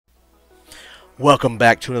Welcome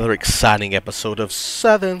back to another exciting episode of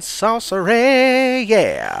Southern Sorcery.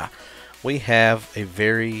 Yeah, we have a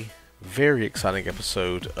very exciting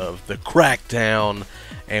episode of the Crackdown,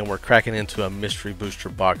 and we're cracking into a mystery booster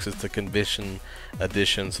box. It's the convention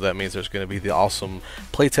edition, so that means there's going to be the awesome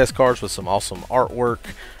playtest cards with some awesome artwork.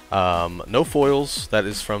 No foils, that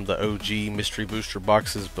is from the OG mystery booster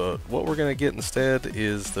boxes, but what we're going to get instead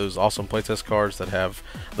is those awesome playtest cards that have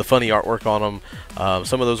the funny artwork on them.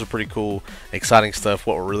 Some of those are pretty cool, exciting stuff.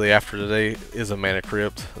 What we're really after today is a Mana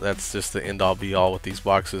Crypt. That's just the end all be all with these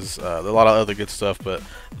boxes. There's a lot of other good stuff, but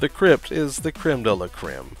the Crypt is the creme de la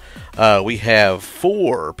creme. We have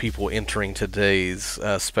 4 people entering today's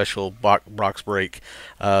special box break,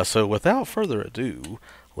 so without further ado,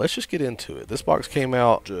 let's just get into it. This box came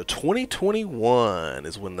out 2021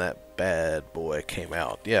 is when that bad boy came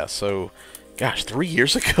out. Yeah, so gosh, 3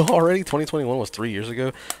 years ago already. 2021 was 3 years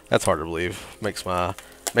ago. That's hard to believe. Makes my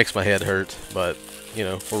head hurt, but you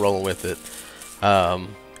know, we're rolling with it.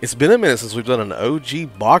 It's been a minute since we've done an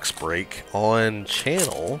OG box break on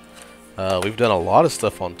channel. We've done a lot of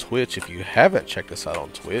stuff on Twitch. If you haven't checked us out on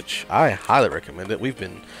Twitch, I highly recommend it. We've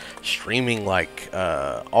been streaming like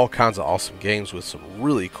all kinds of awesome games with some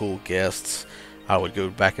really cool guests. I would go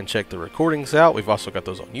back and check the recordings out. We've also got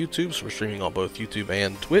those on YouTube, so we're streaming on both YouTube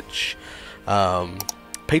and Twitch.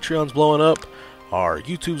 Patreon's blowing up, our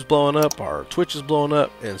YouTube's blowing up, our Twitch is blowing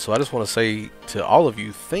up, and so I just want to say to all of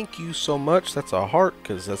you, thank you so much. That's a heart,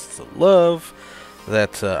 because that's the love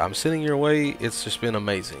that I'm sending your way. It's just been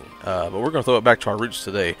amazing. But we're going to throw it back to our roots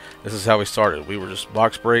today. This is how we started. We were just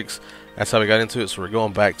box breaks. That's how we got into it, so we're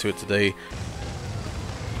going back to it today.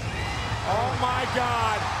 Oh my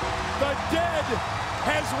God, the dead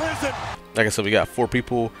has risen. Like I said, we got 4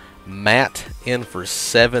 people. Matt in for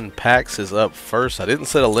 7 packs is up first. I didn't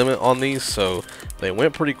set a limit on these, so they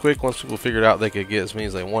went pretty quick once people figured out they could get as many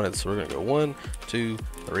as they wanted. So we're going to go 1, 2,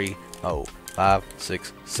 3, 5,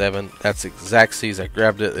 6, 7. That's exact C's. I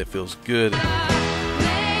grabbed it. It feels good.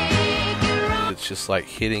 It's just like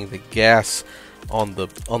hitting the gas on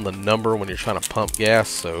the number when you're trying to pump gas.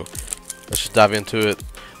 So let's just dive into it.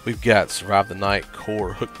 We've got Survive the Night,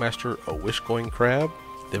 Core, Hookmaster, a Wish-Going Crab,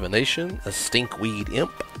 Divination, a Stinkweed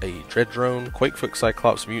Imp, a Dread Drone, Quakefoot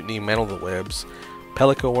Cyclops Mutiny, Mantle the Webs,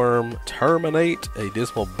 Pelican Worm, Terminate, a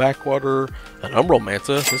Dismal Backwater, an Umbral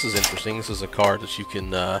Manta. This is interesting. This is a card that you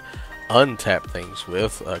can untap things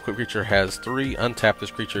with. Equip creature has 3. Untap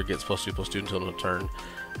this creature, gets +2/+2 until end of turn.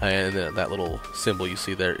 And then that little symbol you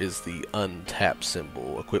see there is the untap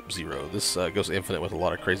symbol. Equip 0. This goes infinite with a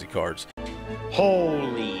lot of crazy cards.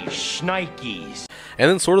 Holy shnikes. And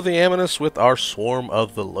then Sword of the Amethyst with our Swarm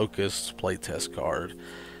of the Locusts playtest card.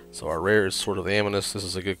 So our rare is Sword of the Amethyst. This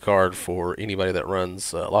is a good card for anybody that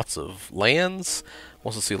runs lots of lands.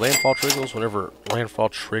 Wants to see landfall triggers. Whenever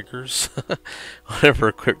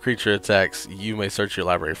a quick creature attacks, you may search your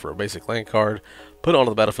library for a basic land card, put it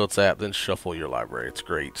onto the Battlefield tab, then shuffle your library. It's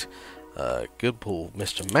great. Good pull,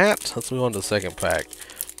 Mr. Matt. Let's move on to the second pack.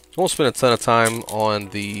 I won't spend a ton of time on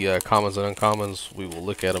the commons and uncommons. We will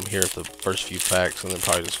look at them here at the first few packs and then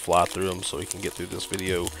probably just fly through them so we can get through this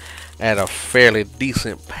video at a fairly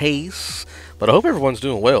decent pace. But I hope everyone's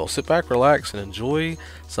doing well. Sit back, relax, and enjoy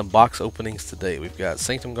some box openings today. We've got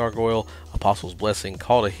Sanctum Gargoyle, Apostle's Blessing,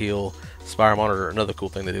 Call to Heal, Spire Monitor. Another cool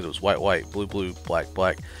thing they did was white, blue,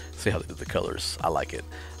 black. See how they did the colors. I like it.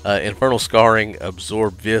 Infernal Scarring,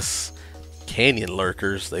 Absorb Vis, Canyon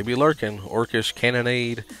Lurkers, they be lurking. Orcish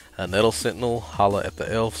Cannonade, a Nettle Sentinel, Holla at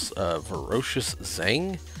the Elves, Ferocious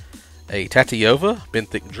Zang, a Tatiova,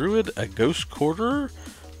 Benthic Druid, a Ghost Quarterer,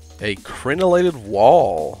 a Crenellated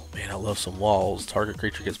Wall. Man, I love some walls. Target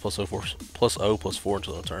creature gets +0/+4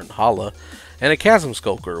 until the turn. Holla, and a Chasm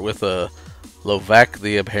Skulker with a Lovac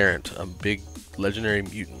the Abhorrent, a big legendary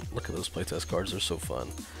mutant. Look at those playtest cards; they're so fun.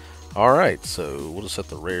 All right, so we'll just set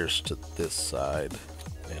the rares to this side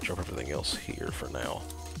and drop everything else here for now.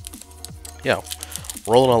 Yeah,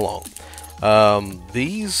 rolling along.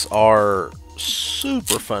 These are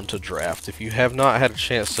super fun to draft. If you have not had a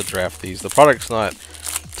chance to draft these, the product's not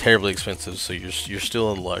terribly expensive, so you're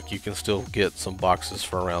still in luck. You can still get some boxes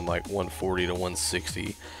for around like 140 to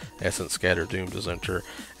 160. Essence, Scatter, Doom, Dissenter,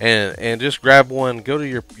 and just grab one. Go to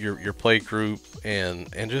your play group and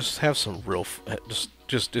just have some real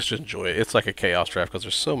just enjoy it. It's like a chaos draft because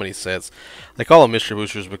there's so many sets. They call them mystery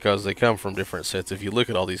boosters because they come from different sets. If you look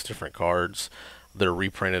at all these different cards, they're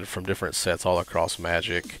reprinted from different sets all across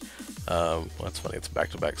Magic. Well, that's funny. It's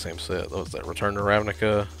back-to-back same set. What was that? Return to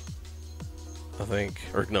Ravnica, I think,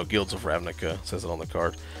 or no, Guilds of Ravnica says it on the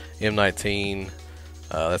card. M19.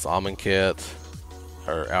 That's Amonkhet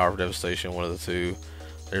or Hour of Devastation, one of the two.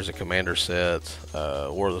 There's a Commander set.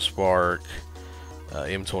 War of the Spark.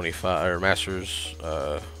 M25 or Masters.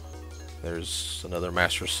 There's another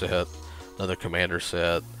Master set, another Commander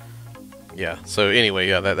set. Yeah. So anyway,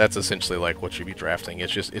 yeah, that's essentially like what you'd be drafting.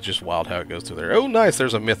 It's just wild how it goes through there. Oh, nice.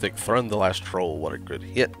 There's a Mythic Thrun the Last Troll. What a good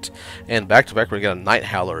hit. And back to back, we got a Night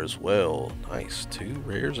Howler as well. Nice. 2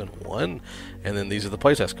 rares and 1. And then these are the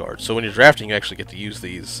playtest cards. So when you're drafting, you actually get to use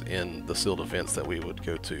these in the sealed events that we would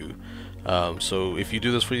go to. So if you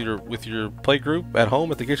do this with your play group at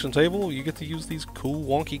home at the kitchen table, you get to use these cool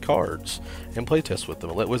wonky cards and playtest with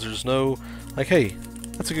them and let Wizards know, like, hey,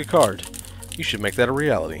 that's a good card. You should make that a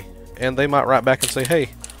reality. And they might write back and say, hey,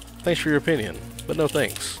 thanks for your opinion, but no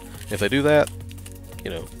thanks. If they do that, you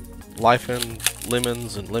know, life and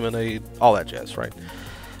lemons and lemonade, all that jazz, right?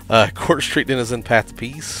 Court Street Denizen Path to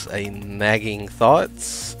Peace, a Nagging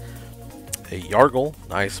Thoughts, a Yargle,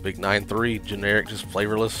 nice big 9/3, generic, just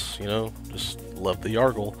flavorless, you know, just love the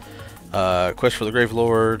Yargle. Quest for the Grave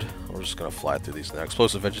Lord, we're just going to fly through these now.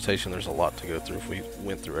 Explosive Vegetation, there's a lot to go through if we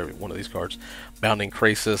went through every one of these cards. Bounding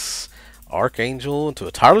Krasis, Archangel into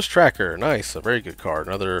a Tireless Tracker, nice, a very good card.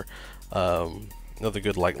 Another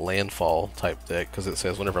good like landfall type deck, because it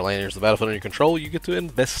says whenever land enters the battlefield under your control, you get to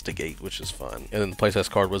investigate, which is fun. And then the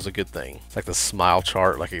playtest card was a good thing. It's like the smile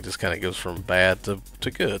chart, like it just kind of goes from bad to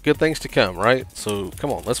good. Good things to come, right? So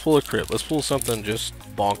come on, let's pull a crypt. Let's pull something just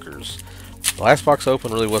bonkers. The last box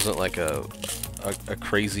open really wasn't like a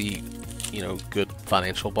crazy, you know, good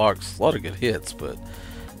financial box. A lot of good hits, but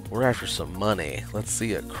we're after some money. Let's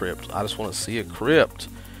see a crypt. I just want to see a crypt.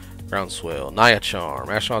 Groundswell, Naya Charm,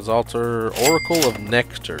 Ashnod's Altar, Oracle of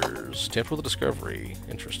Nectars, Temple of the Discovery,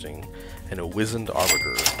 interesting, and a Wizened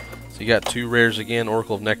Arbiter. So you got 2 rares again.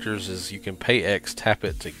 Oracle of Nectars is you can pay X, tap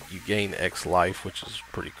it to you gain X life, which is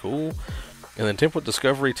pretty cool. And then Temple of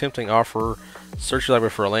Discovery, Tempting Offer, search your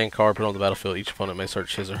library for a land card, put it on the battlefield. Each opponent may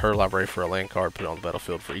search his or her library for a land card, put it on the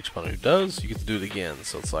battlefield. For each opponent who does, you get to do it again.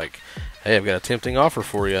 So it's like, hey, I've got a tempting offer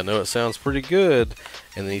for you. I know it sounds pretty good.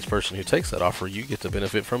 And then each person who takes that offer, you get to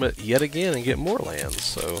benefit from it yet again and get more lands.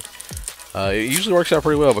 So it usually works out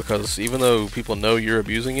pretty well, because even though people know you're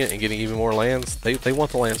abusing it and getting even more lands, they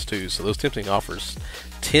want the lands too. So those tempting offers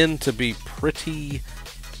tend to be pretty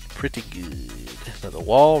good. Another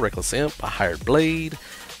Wall, Reckless Imp, a Hired Blade,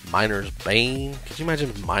 Miner's Bane. Could you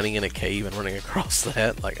imagine mining in a cave and running across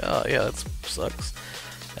that? Like, oh yeah, that sucks.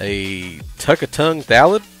 A Tuck-a-Tongue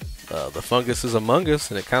Thallid. The fungus is Among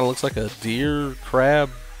Us, and it kind of looks like a deer,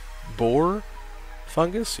 crab, boar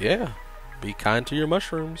fungus. Yeah. Be kind to your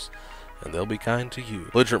mushrooms, and they'll be kind to you.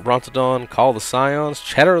 Belligerent Brontodon, Call the Scions,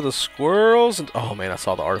 Chatter of the Squirrels, and oh man, I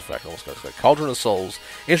saw the artifact. I almost got to Cauldron of Souls.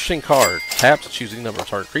 Interesting card. Tap to choose any number of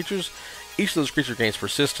target creatures. Each of those creatures gains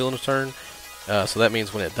persist till in a turn. So that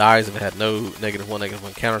means when it dies, if it had no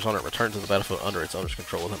 -1/-1 counters on it, return to the battlefield under its owner's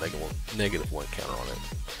control with a -1 counter on it.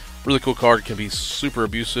 Really cool card, can be super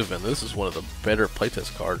abusive, and this is one of the better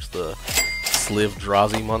playtest cards, the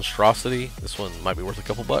Slivdrazi Monstrosity. This one might be worth a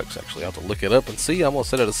couple bucks, actually. I'll have to look it up and see. I'm going to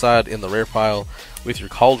set it aside in the rare pile with your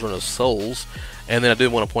Cauldron of Souls. And then I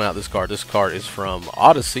did want to point out this card. This card is from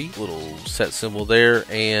Odyssey, little set symbol there,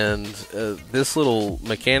 and this little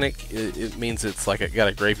mechanic, it means it's like it got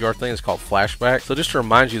a graveyard thing. It's called Flashback. So just to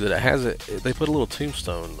remind you that it has they put a little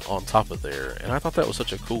tombstone on top of there, and I thought that was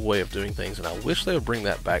such a cool way of doing things, and I wish they would bring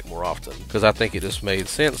that back more often, because I think it just made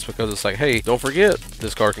sense, because it's like, hey, don't forget,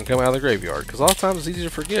 this card can come out of the graveyard, because a lot of times it's easy to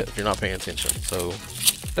forget if you're not paying attention. So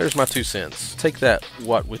there's my 2 cents. Take that,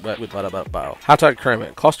 what with bow. High-Tide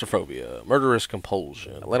Kermit, Claustrophobia, Murderous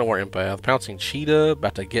Compulsion, Llanowar Empath, Pouncing Cheetah,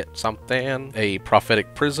 about to get something, a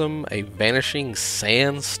Prophetic Prism, a Vanishing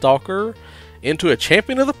Sandstalker, into a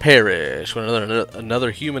Champion of the Parish. When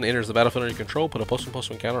another human enters the battlefield under your control, put a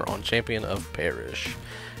 +1/+1 counter on Champion of Parish.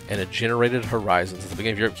 And a Generated Horizons. At the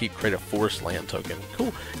beginning of your upkeep, create a forest land token.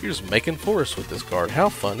 Cool. You're just making forests with this card. How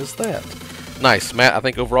fun is that? Nice, Matt. I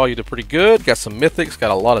think overall you did pretty good. Got some mythics,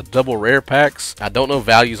 got a lot of double rare packs. I don't know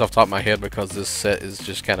values off the top of my head because this set is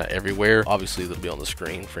just kind of everywhere. Obviously, they'll be on the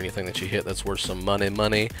screen for anything that you hit that's worth some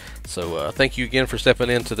money. So thank you again for stepping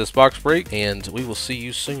into this box break, and we will see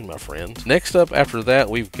you soon, my friend. Next up after that,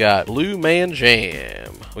 we've got Blue Man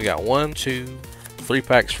Jam. We got 1, 2, 3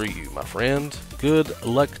 packs for you, my friend. Good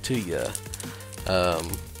luck to you.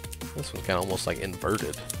 This one's kind of almost like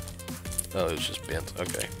inverted. Oh, it's just bent.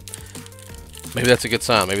 Okay. Maybe that's a good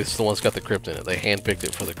sign. Maybe it's the one that's got the crypt in it. They handpicked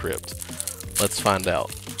it for the crypt. Let's find out.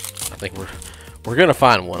 I think we're gonna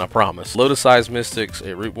find one, I promise. Lotus-Eyes Mystics,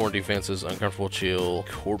 a Rootborn Defenses, Uncomfortable Chill,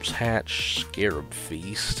 Corpse Hatch, Scarab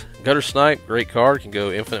Feast. Gutter Snipe, great card, can go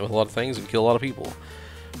infinite with a lot of things and kill a lot of people.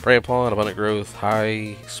 Prey Upon, Abundant Growth,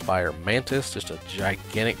 High Spire Mantis, just a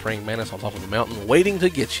gigantic praying mantis on top of the mountain, waiting to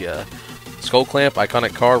get you. Skull Clamp,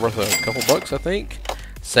 iconic card worth a couple bucks, I think.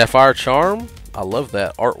 Sapphire Charm. I love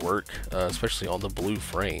that artwork, especially on the blue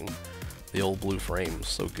frame. The old blue frame is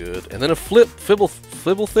so good. And then a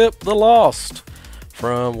Fibblethip the Lost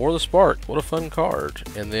from War of the Spark. What a fun card.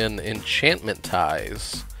 And then Enchantment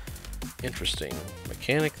Ties. Interesting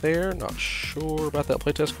mechanic there. Not sure about that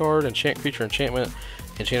playtest card. Enchant creature enchantment.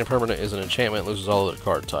 Enchanted permanent is an enchantment. Loses all other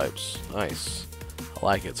card types. Nice. I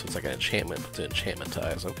like it. So it's like an enchantment, but the enchantment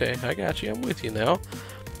ties. Okay, I got you. I'm with you now.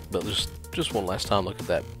 But just one last time, look at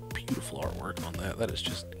that beautiful artwork on that. That is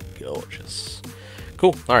just gorgeous.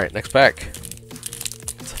 Cool. All right, next pack.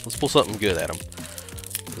 Let's pull something good, Adam.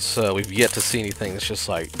 We've yet to see anything that's just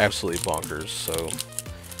like absolutely bonkers. So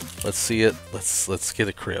let's see it. Let's get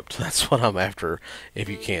a crypt. That's what I'm after. If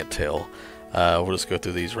you can't tell, we'll just go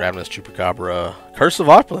through these. Ravenous Chupacabra, Curse of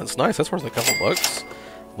Opulence. Nice. That's worth a couple bucks.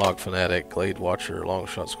 Log Fanatic, Glade Watcher, Long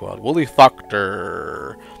Shot Squad, Woolly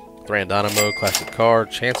Thoctor, Thran Dynamo, classic card,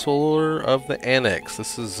 Chancellor of the Annex.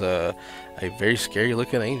 This is a very scary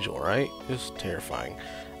looking angel, right? Just terrifying.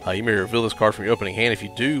 You may reveal this card from your opening hand. If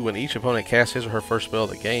you do, when each opponent casts his or her first spell of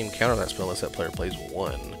the game, counter that spell unless that player plays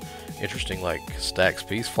one. Interesting, like stacks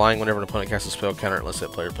piece. Flying whenever an opponent casts a spell, counter it unless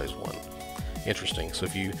that player plays one. Interesting. So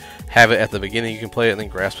if you have it at the beginning, you can play it, and then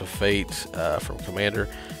Grasp of Fate from Commander.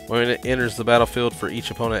 When it enters the battlefield, for each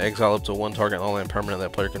opponent, exile up to one target all-land permanent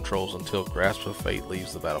that player controls until Grasp of Fate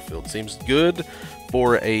leaves the battlefield. Seems good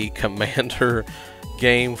for a Commander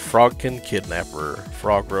game. Frogkin Kidnapper.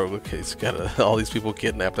 Frog Rogue. Okay, he's got all these people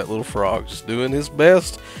kidnap that little frog. Just doing his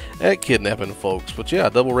best at kidnapping folks. But yeah,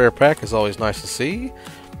 a double rare pack is always nice to see.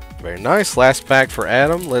 Very nice. Last pack for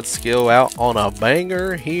Adam. Let's go out on a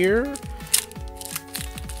banger here.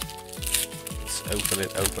 Open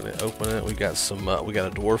it. We got some. We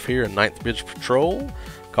got a dwarf here, a 9th Bridge Patrol,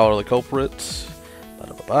 Collar the Culprit,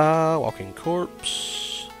 Walking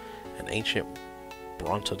Corpse, an Ancient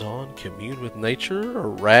Brontodon, Commune with Nature, a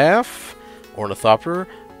Raff, Ornithopter,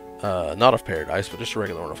 not of Paradise, but just a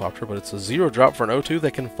regular Ornithopter, but it's a 0-drop for an 0/2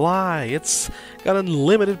 that can fly. It's got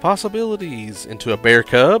unlimited possibilities. Into a Bear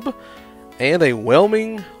Cub, and a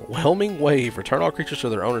Whelming Wave. Return all creatures to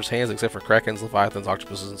their owner's hands except for Krakens, Leviathans,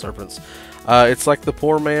 Octopuses, and Serpents. It's like the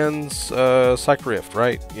poor man's Psych Rift,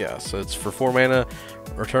 right? Yeah, so it's for 4 mana,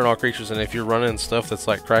 return all creatures, and if you're running stuff that's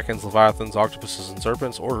like Krakens, Leviathans, Octopuses, and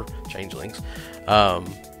Serpents, or Changelings,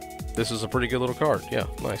 this is a pretty good little card. Yeah,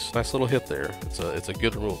 nice little hit there. It's a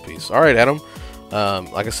good removal piece. All right, Adam.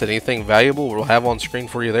 Like I said, anything valuable we'll have on screen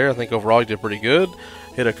for you there. I think overall you did pretty good.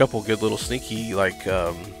 Hit a couple good little sneaky, like,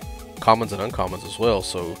 commons and uncommons as well.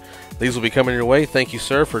 So these will be coming your way. Thank you,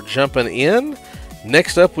 sir, for jumping in.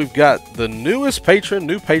 Next up, we've got the newest patron,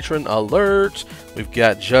 new patron alert. We've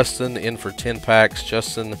got Justin in for 10 packs.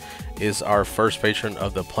 Justin is our first patron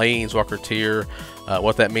of the Planeswalker tier.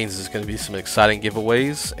 What that means is it's going to be some exciting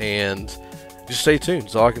giveaways, and just stay tuned.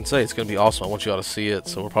 That's all I can say. It's going to be awesome. I want you all to see it.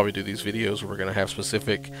 So we'll probably do these videos where we're going to have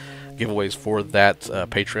specific giveaways for that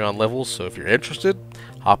Patreon level. So if you're interested,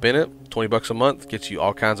 hop in it. 20 bucks a month gets you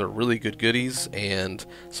all kinds of really good goodies and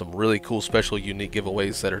some really cool special unique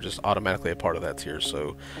giveaways that are just automatically a part of that tier.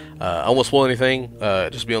 So I won't spoil anything.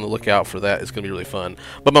 Just be on the lookout for that. It's going to be really fun.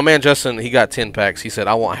 But my man Justin, he got 10 packs. He said,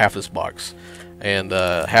 I want half this box. And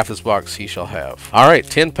half this box he shall have. Alright,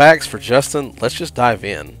 10 packs for Justin. Let's just dive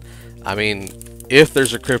in. I mean, if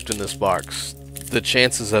there's a crypt in this box, the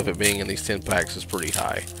chances of it being in these 10 packs is pretty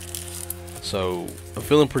high. So I'm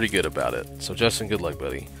feeling pretty good about it. So Justin, good luck,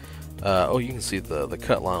 buddy. Oh, you can see the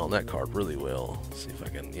cut line on that card really well. Let's see if I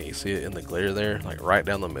can. Yeah, you see it in the glare there, like right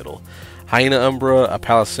down the middle. Hyena Umbra, a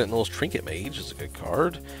Palace Sentinels, Trinket Mage is a good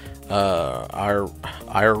card.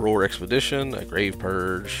 Ire Roar Expedition, a Grave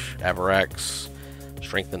Purge, Avarax,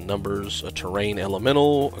 Strengthened Numbers, a Terrain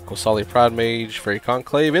Elemental, a Qasali Pride Mage, Fairy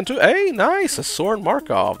Conclave, into a nice, a Soren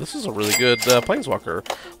Markov. This is a really good Planeswalker.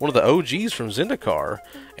 One of the OGs from Zendikar,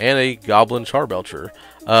 and a Goblin Charbelcher.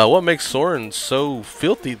 What makes Soren so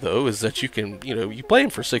filthy, though, is that you can, you play him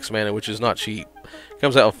for 6 mana, which is not cheap.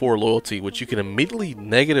 Comes out with 4 loyalty, which you can immediately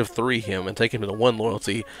 -3 him and take him to 1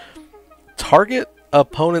 loyalty. Target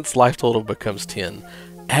opponent's life total becomes 10.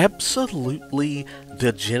 Absolutely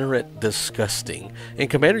degenerate, disgusting. In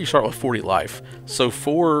Commander, you start with 40 life. So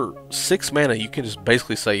for 6 mana, you can just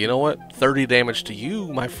basically say, you know what, 30 damage to you,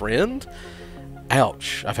 my friend.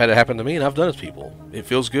 Ouch. I've had it happen to me, and I've done it to people. It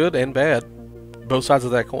feels good and bad, both sides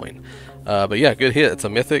of that coin. But yeah, good hit. It's a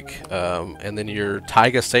mythic. And then your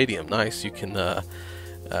Taiga Stadium. Nice. You can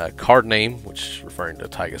card name, which is referring to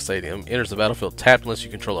Taiga Stadium, enters the battlefield tapped unless you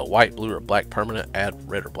control a white, blue, or black permanent. Add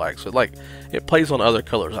red or black. So it plays on other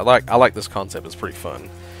colors. I like this concept. It's pretty fun.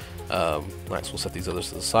 Nice. We'll set these others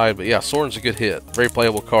to the side. But yeah, Soren's a good hit. Very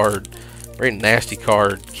playable card. Very nasty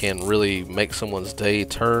card, can really make someone's day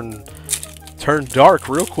turn dark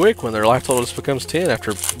real quick when their life total just becomes 10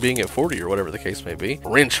 after being at 40 or whatever the case may be.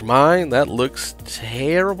 Wrench Mine, that looks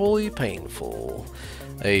terribly painful.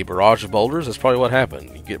 A Barrage of Boulders, that's probably what happened.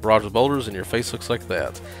 You get Barrage of Boulders and your face looks like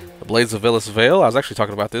that. The Blades of Velis Veil, I was actually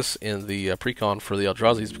talking about this in the precon for the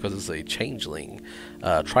Eldrazi's because it's a changeling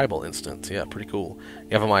tribal instant. Yeah, pretty cool. You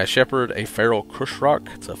have a Maya Shepherd, a Feral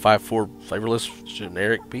Crushrock. It's a 5/4 flavorless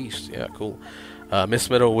generic beast. Yeah, cool. Miss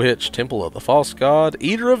Meadow Witch, Temple of the False God,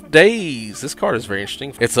 Eater of Days. This card is very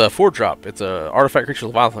interesting. It's a 4-drop. It's a artifact creature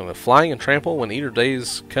Leviathan with flying and trample. When Eater of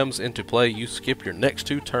Days comes into play, you skip your next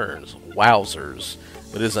 2 turns. Wowzers.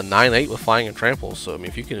 It is a 9/8 with flying and trample, so I mean,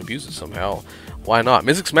 if you can abuse it somehow, why not?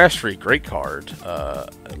 Mizzix's Mastery, great card. I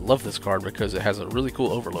love this card because it has a really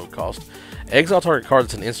cool overload cost. Exile target card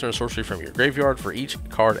that's an instant or sorcery from your graveyard. For each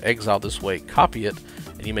card exiled this way, copy it,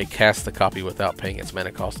 and you may cast the copy without paying its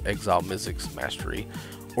mana cost. Exile Mizzix's Mastery.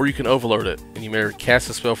 Or you can overload it, and you may cast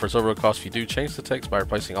the spell for its overload cost. If you do, change the text by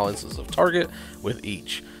replacing all instances of target with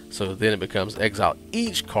each. So then it becomes exile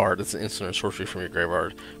each card that's an instant or sorcery from your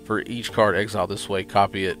graveyard. For each card exile this way,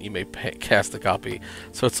 copy it. You may cast the copy.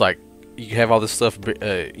 So it's like you have all this stuff,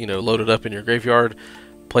 you know, loaded up in your graveyard.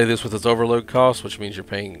 Play this with its overload cost, which means you're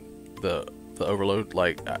paying the overload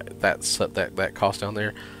like that cost down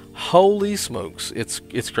there. Holy smokes, it's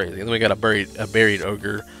crazy. And then we got a buried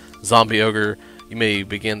ogre, zombie ogre. You may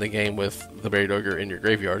begin the game with the buried ogre in your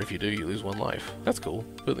graveyard. If you do, you lose 1 life. That's cool.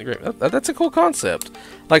 Put in the grave. That's a cool concept.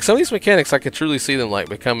 Like some of these mechanics, I could truly see them like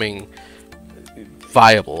becoming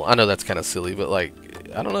viable. I know that's kind of silly, but like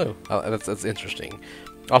I don't know. That's interesting.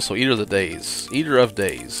 Also, Eater of the Days. Eater of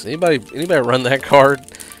Days. Anybody run that card?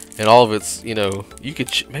 And all of its, you know, you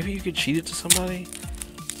could maybe you could cheat it to somebody.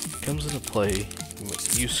 Comes into play.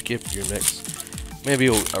 You skip your next. Maybe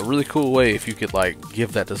a really cool way if you could like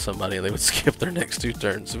give that to somebody and they would skip their next 2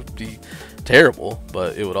 turns. It would be terrible,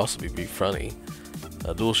 but it would also be funny.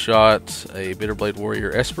 A Dual Shot, a Bitterblade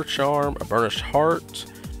Warrior, Esper Charm, a Burnished Heart,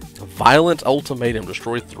 a Violent Ultimatum,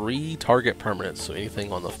 destroy 3 target permanents, so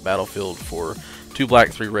anything on the battlefield for 2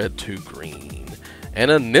 black, 3 red, 2 green.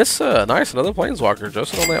 And a Nissa, nice, another Planeswalker,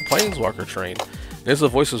 just on that Planeswalker train. Nissa,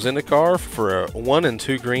 Voice of Zendikar for a 1 and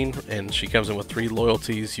 2 green, and she comes in with 3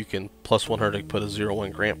 loyalties. You can +1 her to put a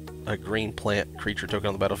 0/1 green plant creature token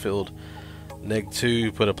on the battlefield.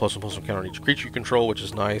 -2, put a +1/+1 counter on each creature you control, which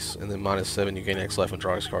is nice. And then -7, you gain X life and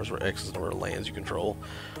draw X cards, where X is the number of lands you control.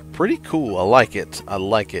 Pretty cool. I like it. I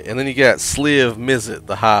like it. And then you got Sliv Mizzet,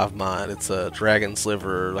 the Hive Mind. It's a dragon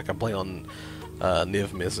sliver, like I'm playing on Niv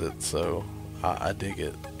Mizzet, so I dig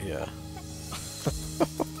it. Yeah.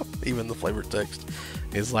 Even the flavor text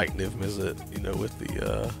is like Niv Mizzet, you know, with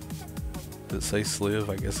the does it say Sliv?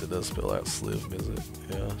 I guess it does spell out Sliv Mizzet.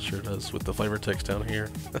 Yeah, sure does, with the flavor text down here.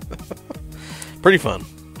 Pretty fun.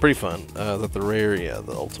 Pretty fun. That the rare, yeah,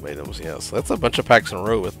 the ultimatums, yeah. So that's a bunch of packs in a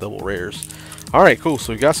row with double rares. Alright, cool.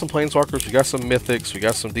 So we got some Planeswalkers, we got some Mythics, we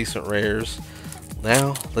got some decent rares.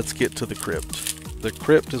 Now, let's get to the Crypt. The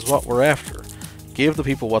Crypt is what we're after. Give the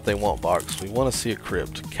people what they want, box. We want to see a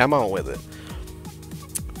Crypt. Come on with it.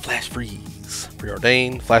 Flash Freeze.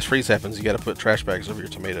 Preordained. Flash Freeze happens, you got to put trash bags over your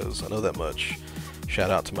tomatoes. I know that much. Shout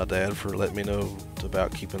out to my dad for letting me know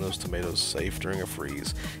about keeping those tomatoes safe during a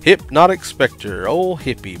freeze. Hypnotic Spectre. Old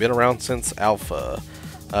hippie. Been around since Alpha.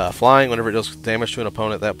 Flying, whenever it does damage to an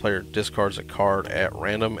opponent, that player discards a card at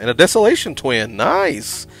random. And a Desolation Twin.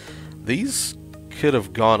 Nice! These could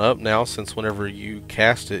have gone up now, since whenever you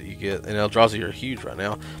cast it, you get... And Eldrazi are huge right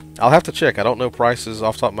now. I'll have to check. I don't know prices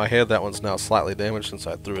off the top of my head. That one's now slightly damaged since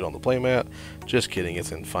I threw it on the playmat. Just kidding.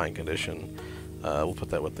 It's in fine condition. We'll put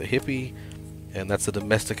that with the hippie. And that's a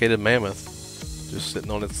Domesticated Mammoth. Just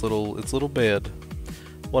sitting on its little bed.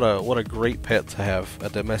 What a great pet to have. A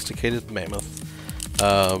Domesticated Mammoth.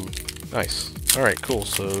 Nice. Alright, cool.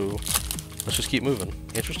 So let's just keep moving.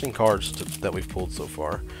 Interesting cards that we've pulled so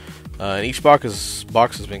far. And each box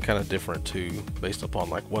has been kind of different too, based upon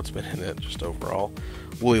like what's been in it, just overall.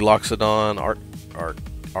 Woolly Loxodon,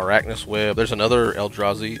 Arachnus Web. There's another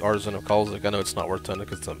Eldrazi, Artisan of Kalzik. I know it's not worth ton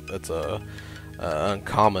because it's a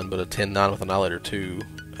uncommon, but a 10/9 with Annihilator 2.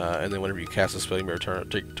 And then whenever you cast a spell, you may return a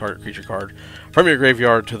target creature card from your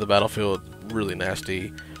graveyard to the battlefield. Really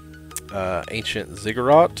nasty. Ancient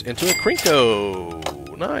Ziggurat into a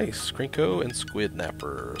Krinko. Nice. Krinko and Squid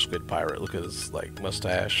Napper. Squid Pirate. Look at his like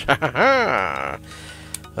mustache.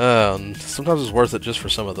 Sometimes it's worth it just for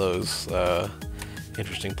some of those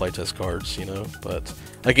interesting playtest cards, you know. But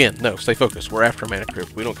again, no, stay focused. We're after Mana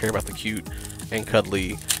Crypt. We don't care about the cute and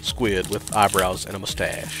cuddly squid with eyebrows and a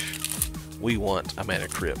mustache. We want a Mana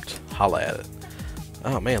Crypt. Holla at it.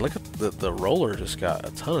 Oh man, look at the roller just got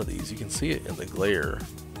a ton of these. You can see it in the glare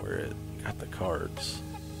where it got the cards.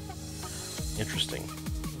 Interesting.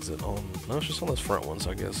 Is it on? No, it's just on those front ones,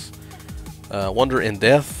 I guess. Wonder in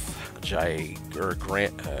Death,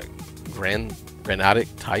 Granitic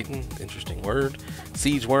Titan, interesting word.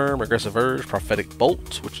 Siege Worm, Aggressive Urge, Prophetic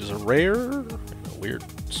Bolt, which is a rare, in a weird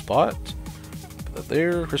spot. Put that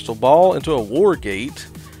there. Crystal Ball into a War Gate,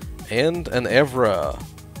 and an Evra,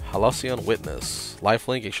 Halcyon Witness.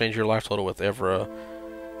 Lifelink, exchange your life total with Evra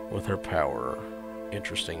with her power.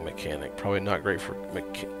 Interesting mechanic. Probably not great for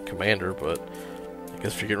Commander, but I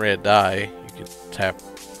guess if you're getting ready to die, you could tap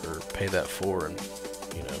or pay that for, and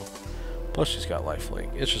you know. Plus she's got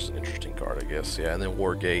lifelink. It's just an interesting card, I guess. Yeah, and then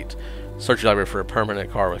Wargate. Search your library for a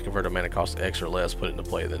permanent card with converted mana cost X or less, put it into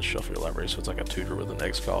play, then shuffle your library. So it's like a tutor with an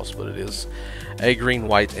X cost, but it is a green,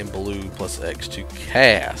 white, and blue plus X to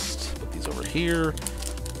cast. Put these over here.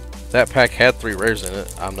 That pack had 3 rares in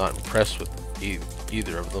it. I'm not impressed with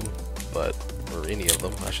either of them, but or any of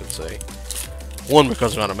them, I should say. One,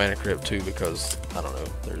 because they're not a mana crypt. 2, because I don't know,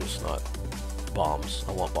 they're just not bombs.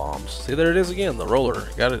 I want bombs. See, there it is again. The roller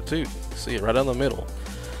got it too. See it right down the middle.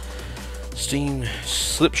 Steam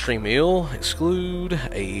Slipstream Eel, exclude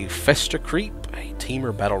a Festa Creep, a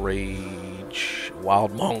Teamer Battle Rage,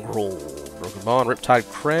 Wild Mongrel, Broken Bond, Riptide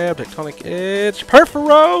Crab, Tectonic Edge,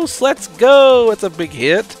 Perforos, let's go! It's a big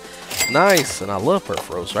hit. Nice, and I love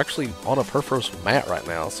Perforos. We're actually on a Perforos mat right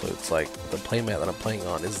now, so it's like the play mat that I'm playing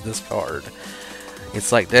on is this card.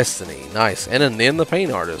 It's like Destiny. Nice. And then the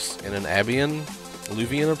Pain Artist, and an Abian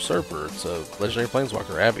Luvian Usurper. It's a legendary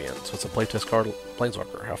Planeswalker, Abian. So it's a playtest card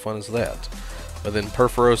Planeswalker. How fun is that? But then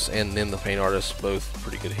Perforos and then the Pain Artist, both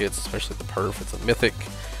pretty good hits, especially the Perf. It's a mythic.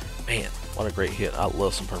 Man, what a great hit. I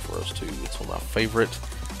love some Perforos too. It's one of my favorite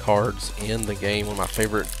cards in the game. One of my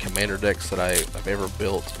favorite commander decks that I've ever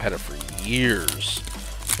built. I've had it for years.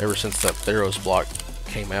 Ever since that Theros block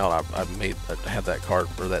came out, I had that card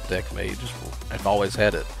or that deck made. I've always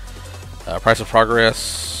had it. Price of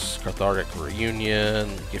Progress, Cathartic Reunion,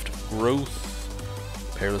 Gift of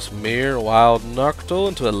Growth, Peerless Mirror, Wild Noctul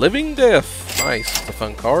into a Living Death. Nice, it's a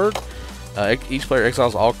fun card. Each player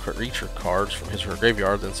exiles all creature cards from his or her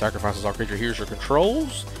graveyard, then sacrifices all creature he or she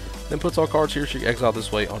controls, then puts all cards he or she exiled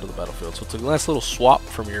this way onto the battlefield. So it's a nice little swap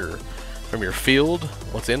from your field,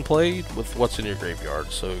 what's in play, with what's in your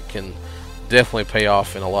graveyard. So it can definitely pay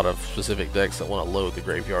off in a lot of specific decks that want to load the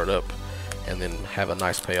graveyard up and then have a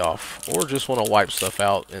nice payoff, or just want to wipe stuff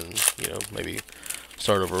out and, you know, maybe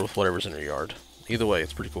start over with whatever's in your yard. Either way,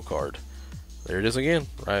 it's a pretty cool card. There it is again,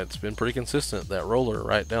 right? It's been pretty consistent. That roller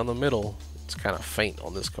right down the middle. It's kind of faint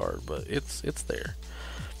on this card, but it's there.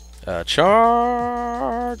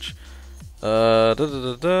 Charge. Revive,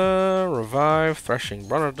 Threshing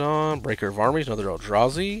Bronodon, Breaker of Armies, another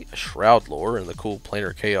Eldrazi, Shroud Lore in the cool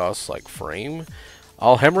Planar Chaos like frame.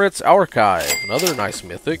 Alhemrit's Archive, another nice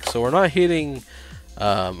mythic. So we're not hitting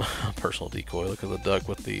personal decoy. Look at the duck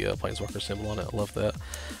with the Planeswalker symbol on it. I love that.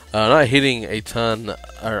 Not hitting a ton,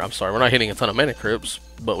 or I'm sorry, we're not hitting a ton of mana crypts,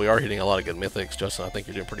 but we are hitting a lot of good mythics. Justin, I think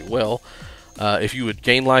you're doing pretty well. If you would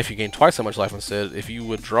gain life, you gain twice that much life instead. If you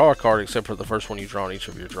would draw a card, except for the first one you draw on each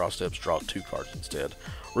of your draw steps, draw 2 cards instead.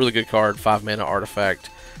 Really good card, 5 mana artifact.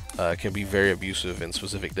 Can be very abusive in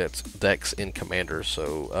specific decks in Commander.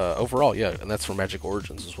 So overall, yeah, and that's for Magic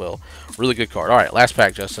Origins as well. Really good card. All right, last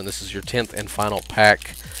pack, Justin. This is your 10th and final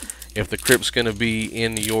pack. If the crypt's going to be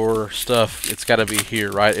in your stuff, it's got to be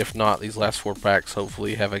here, right? If not, these last 4 packs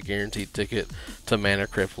hopefully have a guaranteed ticket to Mana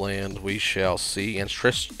Crypt Land. We shall see.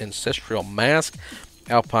 Ancestral Mask,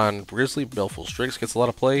 Alpine Grizzly, Baleful Strix gets a lot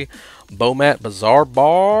of play. Bomat, Bazaar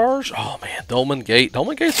Barge. Oh man, Dolmen Gate.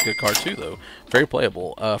 Dolmen Gate's a good card too, though. Very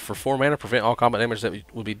playable. For 4 mana, prevent all combat damage that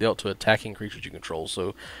would be dealt to attacking creatures you control. So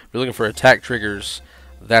if you're looking for attack triggers,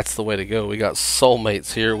 that's the way to go. We got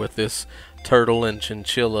Soulmates here with this Turtle and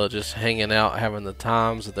Chinchilla just hanging out, having the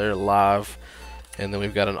times that they're alive. And then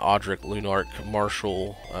we've got an Audric Lunarch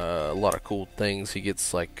Marshal. A lot of cool things. He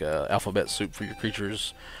gets like alphabet soup for your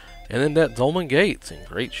creatures. And then that Dolmen Gate's in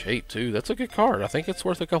great shape too. That's a good card. I think it's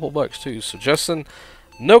worth a couple bucks too. So Justin,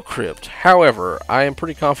 no crypt. However, I am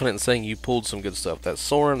pretty confident in saying you pulled some good stuff. That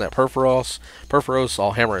Sorin, that Perforos,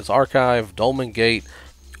 Alhammer's Archive, Dolmen Gate,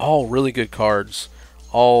 all really good cards.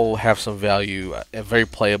 All have some value. Very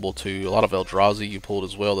playable too. A lot of Eldrazi you pulled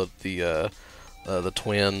as well. The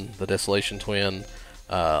twin, the Desolation Twin.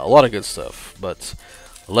 A lot of good stuff. But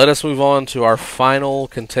let us move on to our final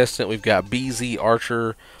contestant. We've got BZ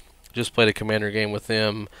Archer. Just played a Commander game with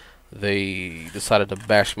them. They decided to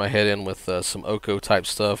bash my head in with some Oko type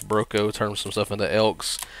stuff. Broco turned some stuff into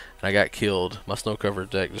Elks, and I got killed. My snow covered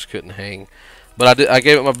deck just couldn't hang. But I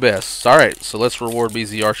gave it my best. Alright, so let's reward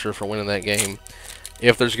BZ Archer for winning that game.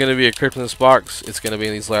 If there's going to be a crypt in this box, it's going to be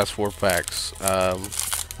in these last 4 packs.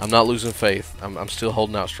 I'm not losing faith. I'm still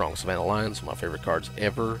holding out strong. Savannah Lions, my favorite cards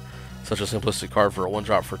ever. Such a simplistic card for a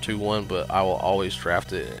 1-drop for 2/1, but I will always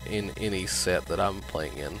draft it in any set that I'm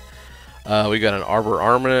playing in. We got an Arbor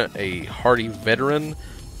Armament, a Hardy Veteran,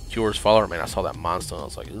 Cures Follower. Man, I saw that Mindstone. I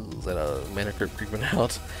was like, ooh, is that a mana crypt creeping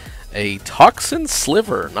out? A Toxin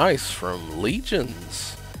Sliver, nice, from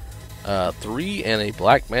Legions. 3 and a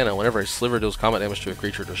black mana. Whenever a sliver deals combat damage to a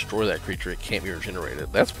creature, destroy that creature. It can't be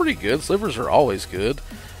regenerated. That's pretty good. Slivers are always good.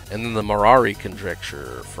 And then the Mirari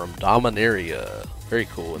Conjecture from Dominaria. Very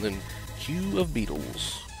cool. And then Cue of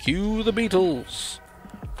Beetles. Cue the Beetles.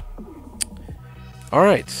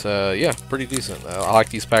 Alright, yeah, pretty decent. I like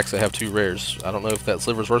these packs that have 2 rares. I don't know if that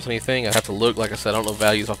sliver's worth anything. I have to look. Like I said, I don't know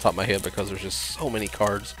values off the top of my head because there's just so many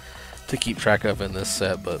cards to keep track of in this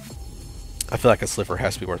set, but I feel like a sliver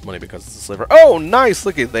has to be worth money because it's a sliver. Oh, nice!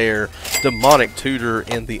 Look at there. Demonic Tutor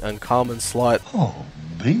in the uncommon slot. Oh,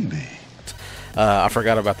 baby. I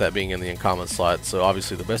forgot about that being in the uncommon slot. So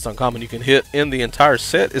obviously the best uncommon you can hit in the entire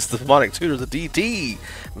set is the Demonic Tutor, the DT.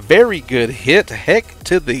 Very good hit. Heck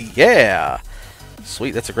to the yeah.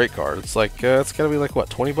 Sweet, that's a great card. It's like, it's gotta be like, what,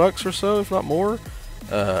 20 bucks or so, if not more?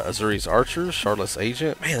 Azuri's Archers, Shardless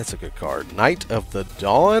Agent. Man, that's a good card. Knight of the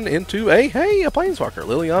Dawn into a Planeswalker.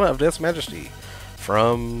 Liliana of Death's Majesty.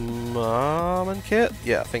 From Kit?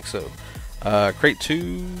 Yeah, I think so.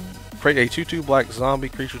 Create a 2/2 black zombie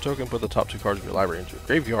creature token. Put the top 2 cards of your library into a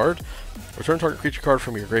graveyard. Return target creature card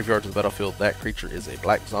from your graveyard to the battlefield. That creature is a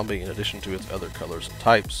black zombie in addition to its other colors and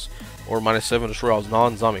types. Or -7, destroy all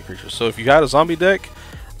non-zombie creatures. So if you got a zombie deck,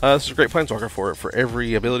 this is a great Planeswalker for it. For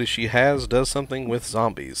every ability she has, does something with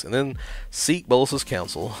zombies. And then Seek Bolus's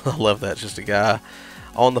Counsel. I love that. Just a guy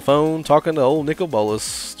on the phone talking to old Nicol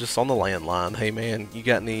Bolas, just on the landline. Hey man, you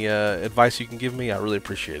got any advice you can give me? I really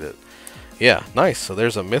appreciate it. Yeah, nice. So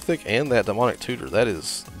there's a Mythic and that Demonic Tutor. That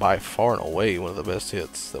is by far and away one of the best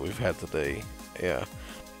hits that we've had today. Yeah.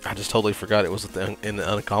 I just totally forgot it was in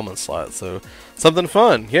the uncommon slot. So something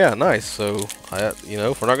fun. Yeah, nice. So, you know,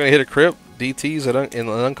 if we're not going to hit a crypt, DTs in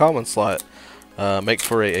the uncommon slot make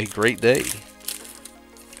for a great day.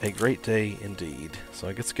 A great day indeed. So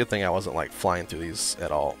I guess it's a good thing I wasn't like flying through these at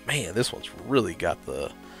all. Man, this one's really got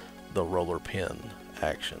the roller pin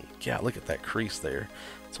action. Yeah, look at that crease there.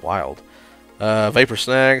 It's wild. Vapor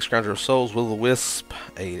Snag, Scrounger of Souls, Will-o-the-Wisp,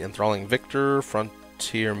 a Enthralling Victor,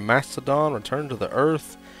 Frontier Mastodon, Return to the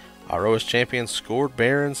Earth, Aurora's Champion, Scored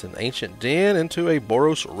Barons, and Ancient Den into a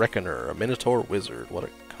Boros Reckoner, a Minotaur Wizard. What a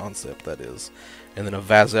concept that is. And then a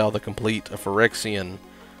Vazel the Complete, a Phyrexian,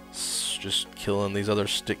 just killing these other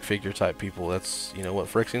stick figure type people. That's, you know, what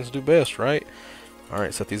Phyrexians do best, right?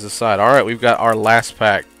 Alright, set these aside. Alright, we've got our last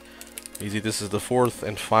pack. Easy, this is the 4th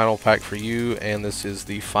and final pack for you, and this is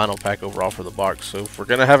the final pack overall for the box. So if we're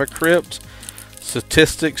going to have a crypt,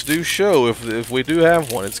 statistics do show if we do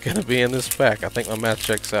have one, it's going to be in this pack. I think my math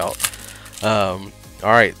checks out.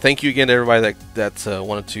 Alright, thank you again to everybody that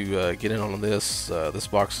wanted to get in on this. This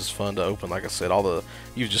box is fun to open. Like I said,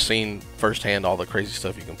 you've just seen firsthand all the crazy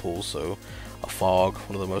stuff you can pull. So a Fog,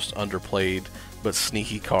 one of the most underplayed but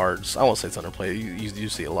sneaky cards. I won't say it's underplayed. You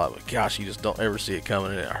see a lot, but gosh, you just don't ever see it coming,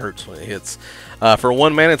 and it hurts when it hits. For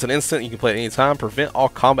 1 mana, it's an instant. You can play it anytime. Prevent all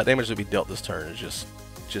combat damage to be dealt this turn. It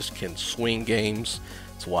just can swing games.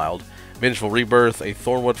 It's wild. Vengeful Rebirth, a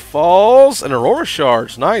Thornwood Falls, and Aurora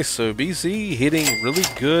Shards. Nice. So BC hitting really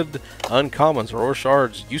good uncommons. Aurora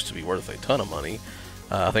Shards used to be worth a ton of money.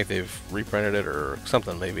 I think they've reprinted it or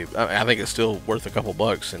something maybe. I think it's still worth a couple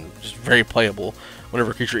bucks and just very playable.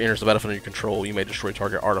 Whenever a creature enters the battlefield under your control, you may destroy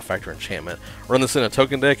target artifact or enchantment. Run this in a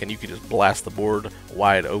token deck and you can just blast the board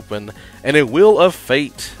wide open. And a Wheel of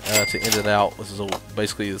Fate to end it out. This is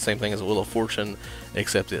basically the same thing as a Wheel of Fortune,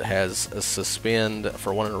 except it has a suspend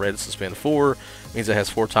for 1 in red, suspend 4. Means it has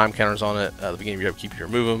 4 time counters on it. At the beginning of your upkeep, you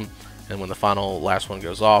remove them. And when the last one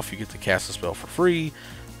goes off, you get to cast the spell for free.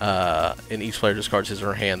 And each player discards his or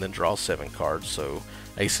her hand, then draws 7 cards. So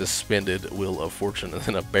a suspended Wheel of Fortune, and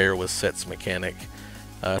then a bear with sets mechanic.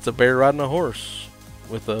 It's a bear riding a horse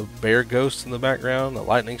with a bear ghost in the background, a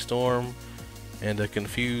lightning storm, and a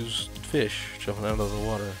confused fish jumping out of the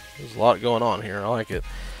water. There's a lot going on here. I like it.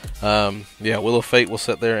 Yeah, Wheel of Fate will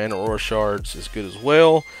sit there, and Aurora Shards is good as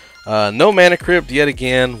well. No Mana Crypt yet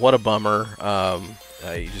again. What a bummer.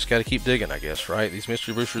 You just got to keep digging, I guess, right? These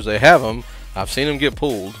mystery boosters, they have them. I've seen them get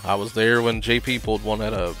pulled. I was there when JP pulled one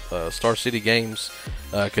at a Star City Games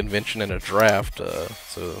convention in a draft.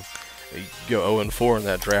 So you go 0-4 in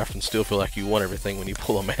that draft and still feel like you won everything when you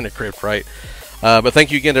pull a Mana Crypt, right? But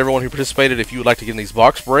thank you again to everyone who participated. If you would like to get in these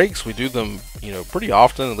box breaks, we do them, pretty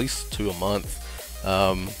often, at least 2 a month.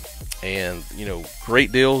 And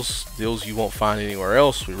great deals you won't find anywhere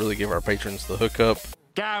else. We really give our patrons the hookup.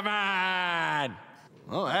 Come on.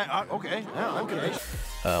 Oh, okay. Yeah, okay.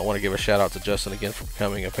 I want to give a shout out to Justin again for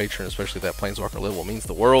becoming a patron, especially that Planeswalker level. It means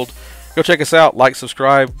the world. Go check us out, like,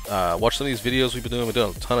 subscribe, watch some of these videos we've been doing. We've done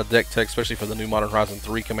a ton of deck tech, especially for the new Modern Horizon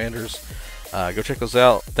 3 commanders. Go check those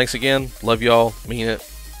out. Thanks again. Love y'all. Mean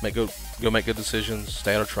it. Go make good decisions.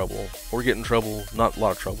 Stay out of trouble. Or get in trouble. Not a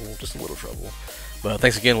lot of trouble, just a little trouble. But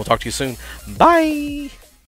thanks again. We'll talk to you soon. Bye.